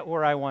help me get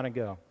where I want to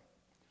go.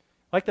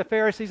 Like the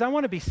Pharisees, I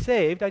want to be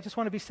saved. I just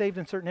want to be saved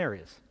in certain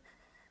areas.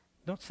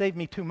 Don't save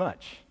me too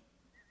much.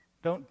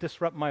 Don't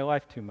disrupt my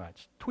life too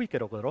much. Tweak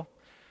it a little.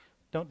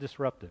 Don't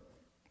disrupt it.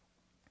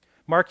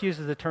 Mark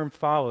uses the term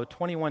follow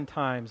 21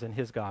 times in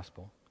his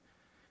gospel.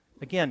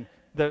 Again,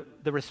 the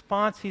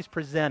response he's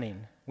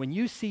presenting, when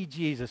you see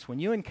Jesus, when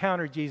you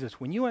encounter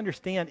Jesus, when you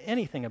understand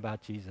anything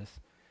about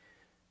Jesus,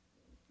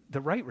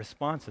 the right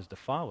response is to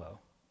follow.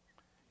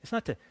 It's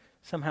not to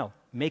somehow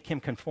make him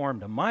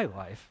conform to my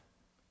life.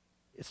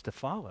 It's to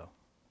follow,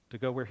 to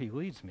go where he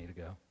leads me to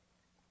go.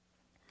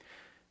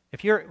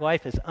 If your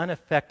life is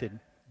unaffected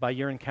by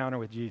your encounter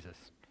with Jesus,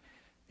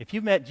 if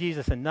you've met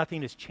Jesus and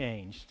nothing has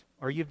changed,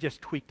 or you've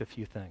just tweaked a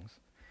few things,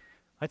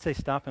 I'd say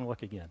stop and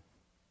look again.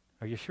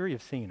 Are you sure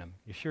you've seen him?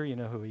 You sure you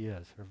know who he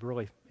is, or have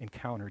really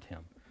encountered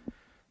him?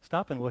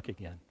 Stop and look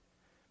again.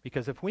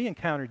 Because if we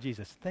encounter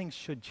Jesus, things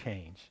should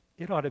change.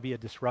 It ought to be a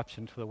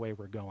disruption to the way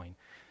we're going.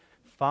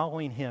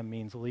 Following him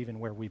means leaving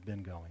where we've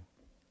been going.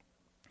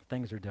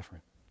 Things are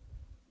different.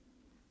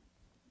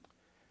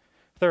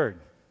 Third,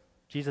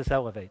 Jesus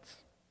elevates.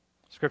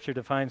 Scripture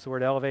defines the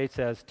word elevates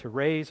as to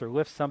raise or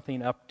lift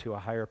something up to a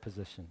higher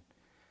position.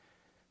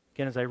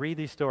 Again, as I read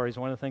these stories,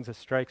 one of the things that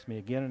strikes me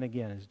again and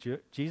again is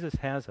Jesus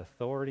has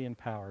authority and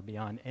power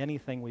beyond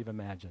anything we've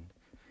imagined.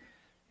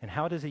 And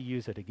how does he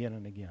use it again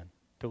and again?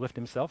 To lift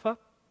himself up?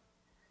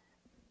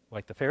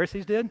 Like the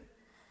Pharisees did?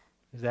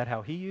 Is that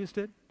how he used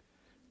it?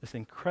 This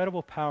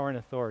incredible power and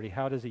authority,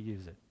 how does he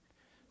use it?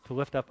 To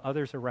lift up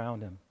others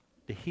around him,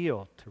 to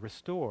heal, to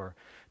restore,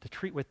 to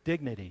treat with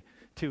dignity,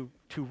 to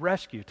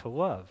rescue, to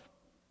love.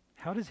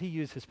 How does he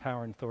use his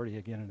power and authority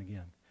again and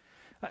again?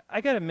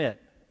 I got to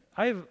admit,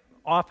 I've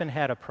often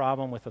had a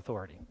problem with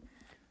authority.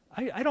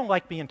 I don't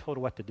like being told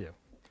what to do.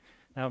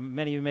 Now,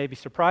 many of you may be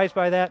surprised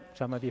by that.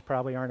 Some of you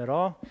probably aren't at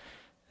all.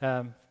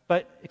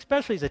 But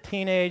especially as a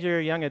teenager,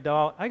 young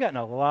adult, I got in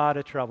a lot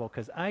of trouble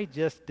because I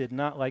just did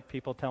not like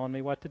people telling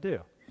me what to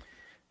do.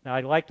 Now,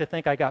 I'd like to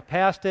think I got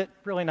past it,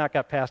 really not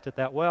got past it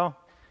that well.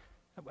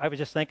 I was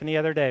just thinking the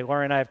other day,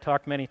 Laura and I have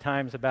talked many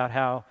times about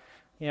how,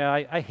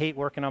 I hate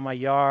working on my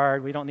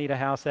yard. We don't need a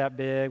house that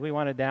big. We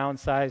want to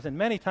downsize. And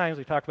many times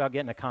we talked about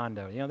getting a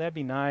condo. That'd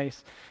be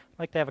nice. I'd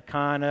like to have a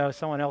condo,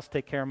 someone else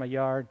take care of my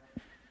yard.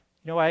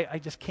 I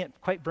just can't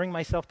quite bring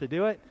myself to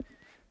do it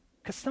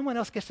because someone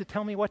else gets to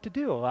tell me what to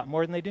do a lot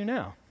more than they do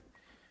now.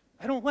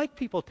 I don't like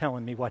people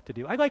telling me what to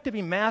do. I like to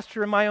be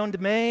master of my own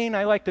domain.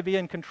 I like to be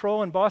in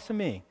control and boss of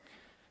me.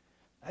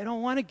 I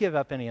don't want to give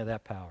up any of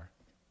that power.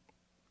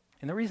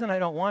 And the reason I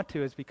don't want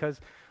to is because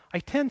I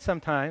tend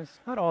sometimes,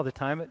 not all the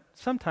time, but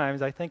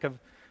sometimes I think of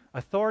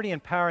authority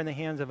and power in the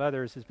hands of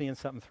others as being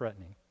something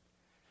threatening.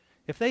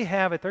 If they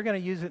have it, they're going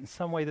to use it in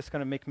some way that's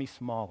going to make me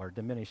smaller,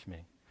 diminish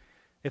me.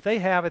 If they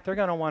have it, they're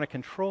going to want to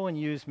control and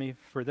use me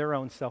for their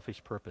own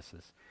selfish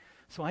purposes.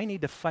 So I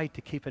need to fight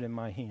to keep it in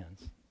my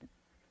hands.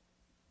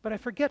 But I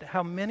forget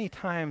how many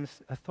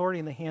times authority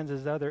in the hands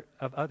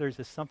of others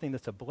is something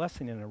that's a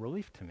blessing and a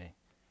relief to me.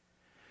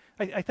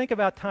 I think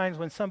about times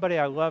when somebody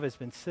I love has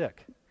been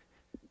sick.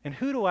 And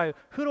who do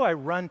I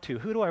run to?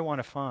 Who do I want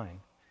to find?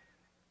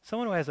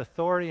 Someone who has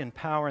authority and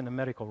power in the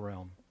medical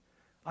realm.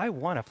 I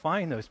want to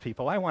find those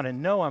people. I want to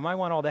know them. I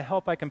want all the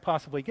help I can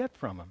possibly get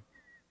from them.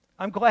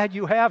 I'm glad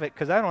you have it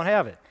because I don't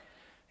have it.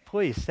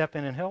 Please step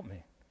in and help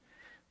me.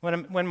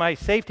 When my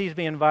safety is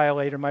being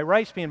violated, my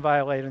rights being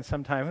violated in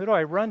some time, who do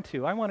I run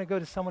to? I want to go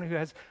to someone who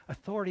has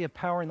authority and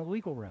power in the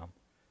legal realm.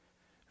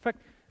 In fact,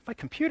 if my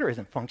computer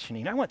isn't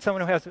functioning, I want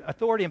someone who has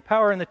authority and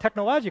power in the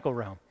technological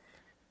realm.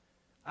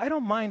 I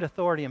don't mind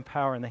authority and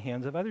power in the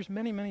hands of others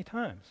many, many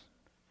times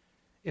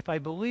if I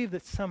believe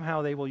that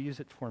somehow they will use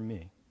it for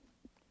me,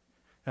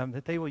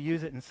 that they will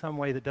use it in some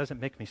way that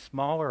doesn't make me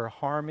smaller or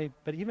harm me,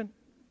 but even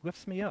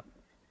lifts me up,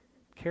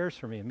 cares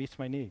for me, and meets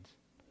my needs.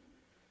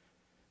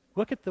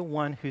 Look at the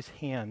one whose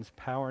hands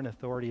power and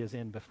authority is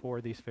in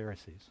before these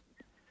Pharisees.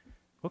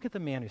 Look at the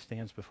man who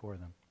stands before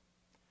them.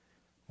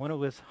 One who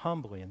lives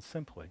humbly and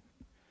simply.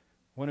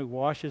 One who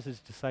washes his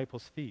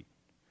disciples' feet.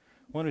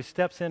 One who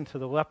steps into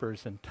the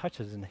lepers and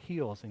touches and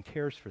heals and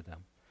cares for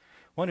them.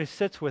 One who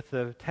sits with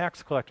the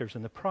tax collectors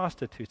and the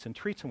prostitutes and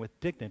treats them with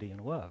dignity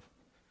and love.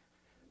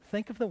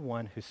 Think of the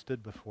one who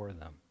stood before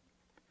them.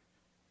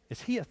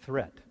 Is he a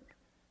threat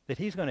that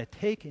he's going to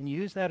take and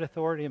use that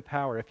authority and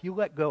power? If you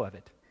let go of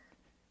it,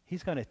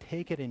 he's going to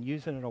take it and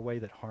use it in a way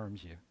that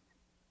harms you.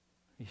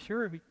 You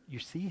sure you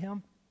see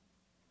him?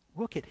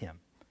 Look at him.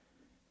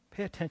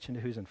 Pay attention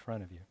to who's in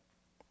front of you.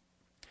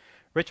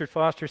 Richard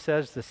Foster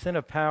says, the sin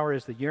of power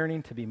is the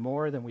yearning to be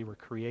more than we were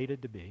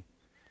created to be.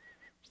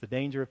 It's the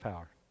danger of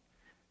power.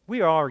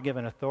 We all are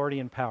given authority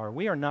and power.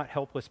 We are not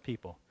helpless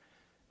people.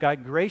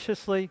 God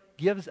graciously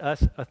gives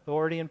us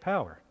authority and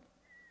power.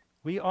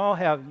 We all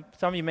have,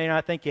 some of you may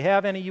not think you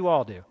have any, you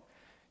all do.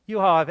 You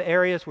all have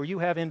areas where you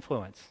have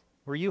influence,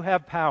 where you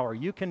have power.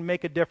 You can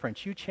make a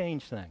difference. You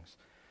change things.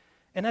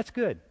 And that's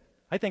good.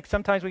 I think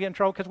sometimes we get in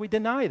trouble because we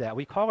deny that.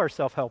 We call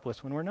ourselves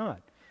helpless when we're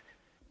not.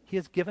 He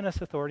has given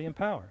us authority and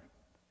power.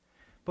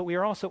 But we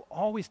are also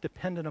always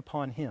dependent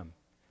upon him.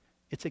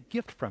 It's a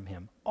gift from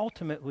him.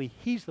 Ultimately,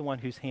 he's the one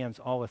whose hands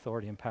all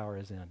authority and power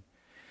is in.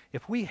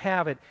 If we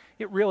have it,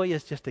 it really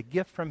is just a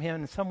gift from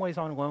him, in some ways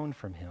on loan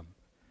from him.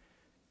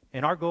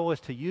 And our goal is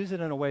to use it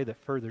in a way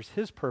that furthers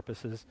his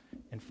purposes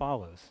and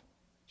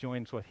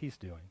joins what he's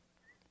doing.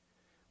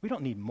 We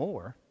don't need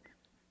more.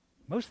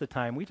 Most of the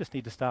time, we just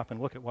need to stop and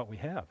look at what we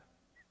have.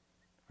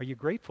 Are you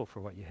grateful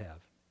for what you have?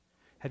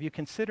 Have you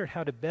considered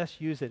how to best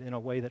use it in a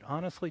way that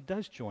honestly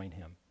does join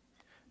him?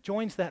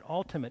 Joins that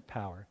ultimate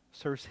power,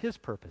 serves his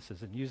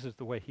purposes, and uses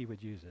the way he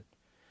would use it.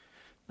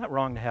 Not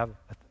wrong to have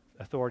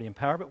authority and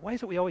power, but why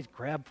is it we always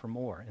grab for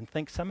more and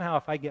think somehow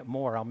if I get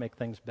more, I'll make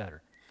things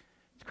better?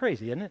 It's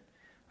crazy, isn't it?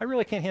 I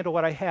really can't handle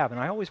what I have, and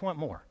I always want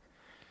more.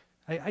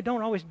 I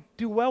don't always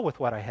do well with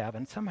what I have,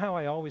 and somehow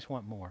I always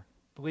want more.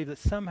 Believe that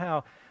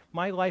somehow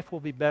my life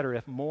will be better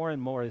if more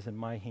and more is in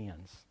my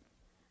hands.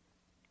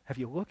 Have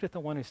you looked at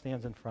the one who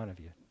stands in front of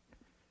you?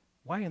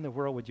 Why in the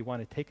world would you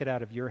want to take it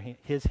out of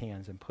his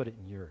hands and put it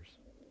in yours?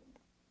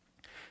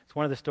 It's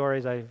one of the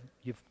stories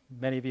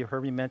many of you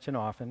heard me mention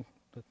often,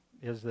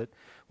 is that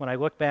when I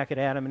look back at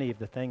Adam and Eve,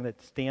 the thing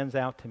that stands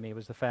out to me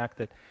was the fact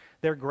that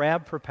their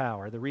grab for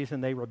power, the reason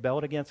they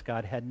rebelled against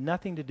God, had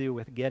nothing to do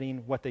with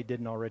getting what they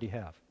didn't already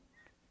have.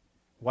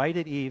 Why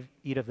did Eve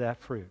eat of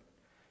that fruit?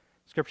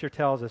 Scripture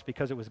tells us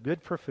because it was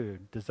good for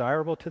food,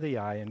 desirable to the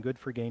eye, and good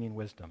for gaining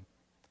wisdom.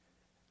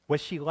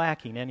 Was she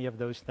lacking any of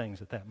those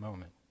things at that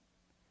moment?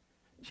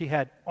 She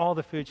had all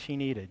the food she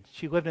needed.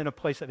 She lived in a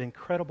place of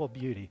incredible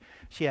beauty.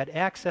 She had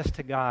access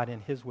to God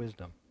and his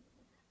wisdom.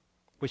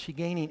 Was she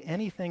gaining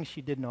anything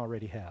she didn't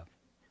already have?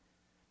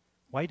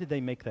 Why did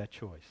they make that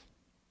choice?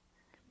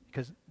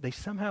 Because they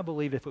somehow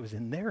believed if it was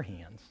in their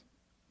hands,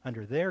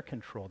 under their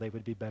control, they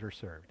would be better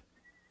served.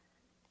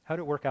 How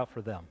did it work out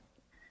for them?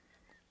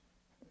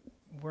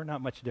 We're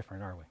not much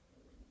different, are we?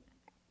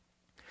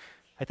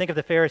 I think if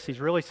the Pharisees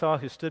really saw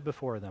who stood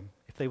before them,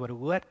 if they would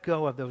have let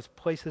go of those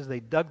places they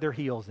dug their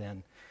heels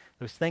in,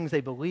 those things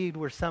they believed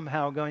were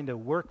somehow going to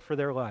work for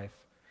their life,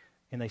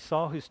 and they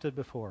saw who stood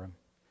before them,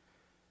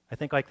 I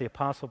think like the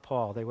Apostle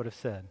Paul, they would have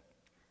said,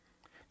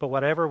 "But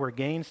whatever were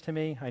gains to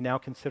me, I now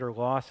consider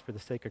loss for the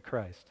sake of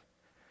Christ.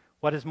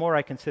 What is more,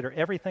 I consider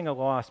everything a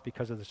loss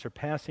because of the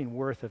surpassing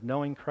worth of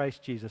knowing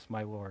Christ Jesus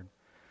my Lord,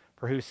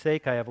 for whose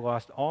sake I have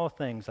lost all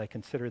things. I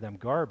consider them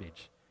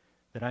garbage,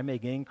 that I may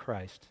gain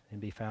Christ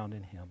and be found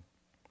in him."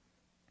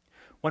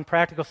 One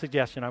practical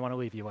suggestion I want to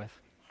leave you with.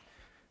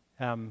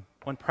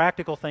 One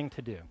practical thing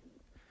to do.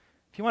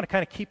 If you want to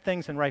kind of keep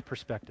things in right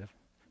perspective,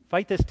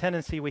 fight this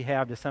tendency we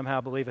have to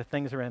somehow believe if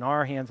things are in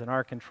our hands and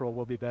our control,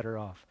 we'll be better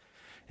off.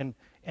 And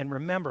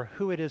remember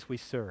who it is we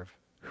serve,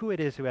 who it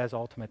is who has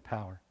ultimate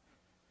power,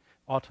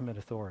 ultimate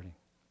authority.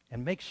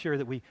 And make sure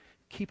that we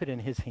keep it in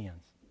his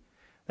hands.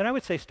 Then I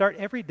would say start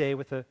every day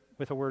with a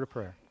word of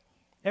prayer.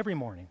 Every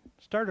morning.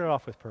 Start it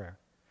off with prayer.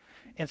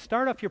 And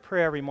start off your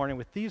prayer every morning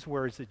with these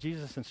words that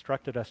Jesus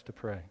instructed us to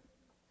pray.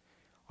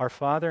 Our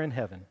Father in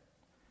heaven,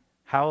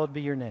 hallowed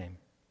be your name.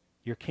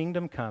 Your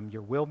kingdom come,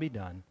 your will be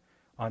done,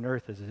 on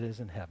earth as it is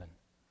in heaven.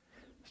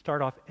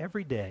 Start off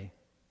every day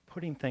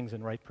putting things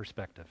in right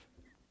perspective,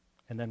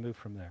 and then move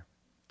from there.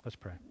 Let's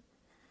pray.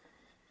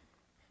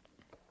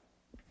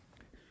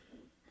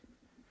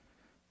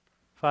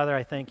 Father,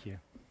 I thank you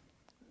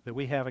that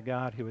we have a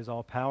God who is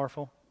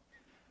all-powerful,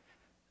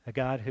 a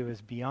God who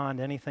is beyond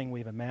anything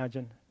we've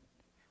imagined,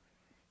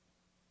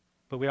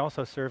 but we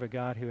also serve a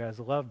God who has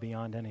love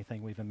beyond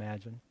anything we've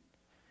imagined,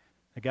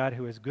 a God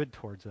who is good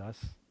towards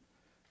us,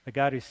 a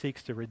God who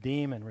seeks to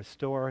redeem and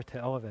restore, to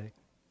elevate.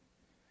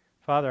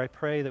 Father, I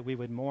pray that we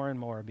would more and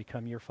more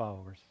become your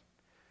followers,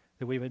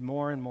 that we would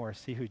more and more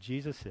see who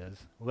Jesus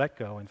is, let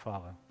go and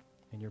follow.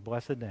 In your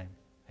blessed name,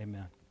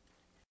 amen.